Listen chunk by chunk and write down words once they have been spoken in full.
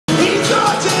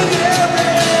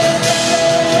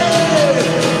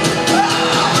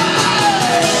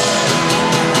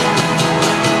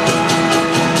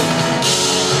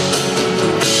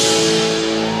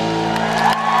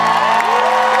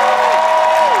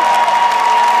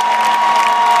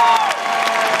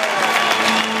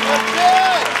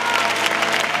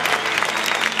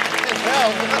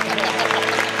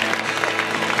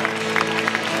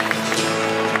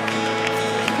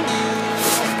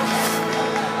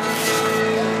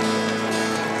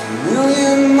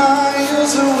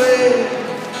miles away.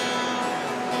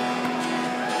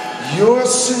 Your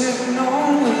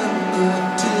signal in the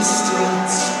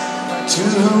distance, to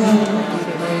whom it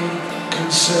may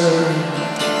concern.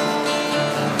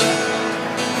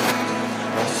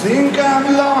 I think I've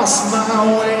lost my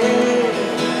way,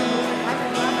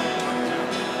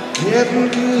 getting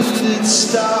good at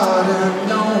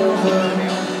starting over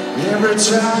every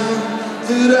time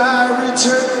that I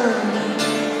return.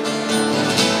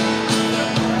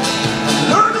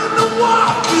 Learning to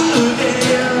walk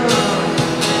again.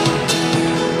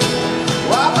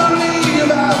 I believe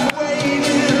I've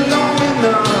waited long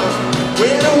enough.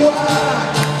 Where do I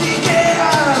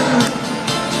begin?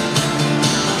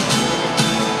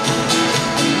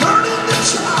 Learning to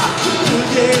talk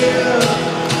again.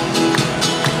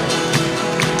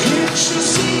 Can't you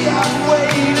see I've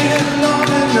waited long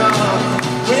enough?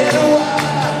 Where do I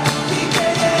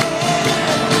begin?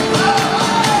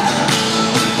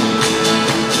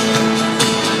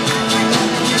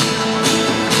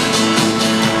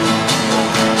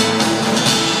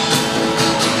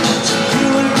 Do you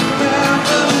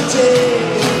remember the day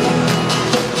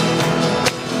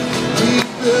we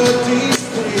built these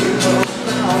little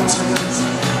mountains?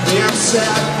 We have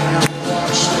sat and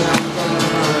watched them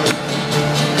burn.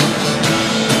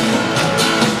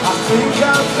 I think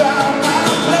I found my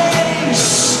place.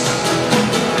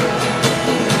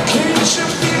 Can't you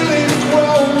feel it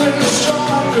growing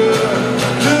stronger?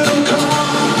 Little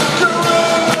conqueror.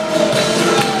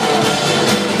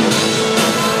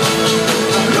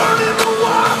 I'm learning to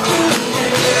walk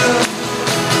again.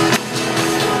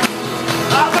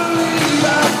 I believe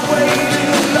I've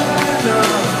waited long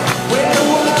enough. Where do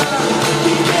I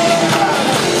begin?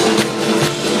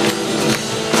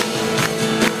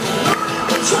 Learning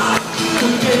to talk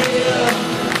again.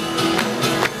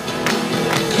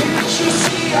 Can't you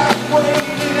see I've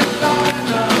waited long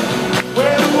enough?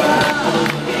 Where do I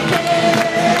begin?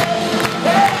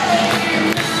 Hey,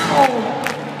 now.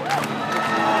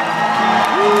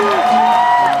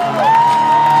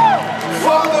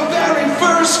 For the very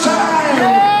first time,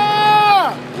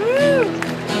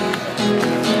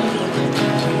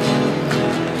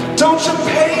 don't you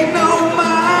pay no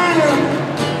mind.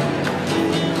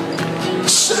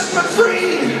 Set me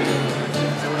free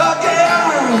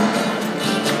again.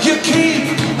 You keep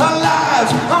alive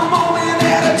a moment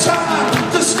at a time.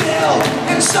 The still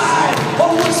inside, a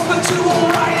whisper to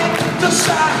Orion. The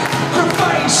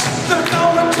sacrifice, the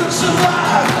knowing to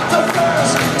survive. The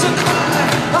first to climb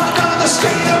another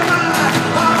state of mind.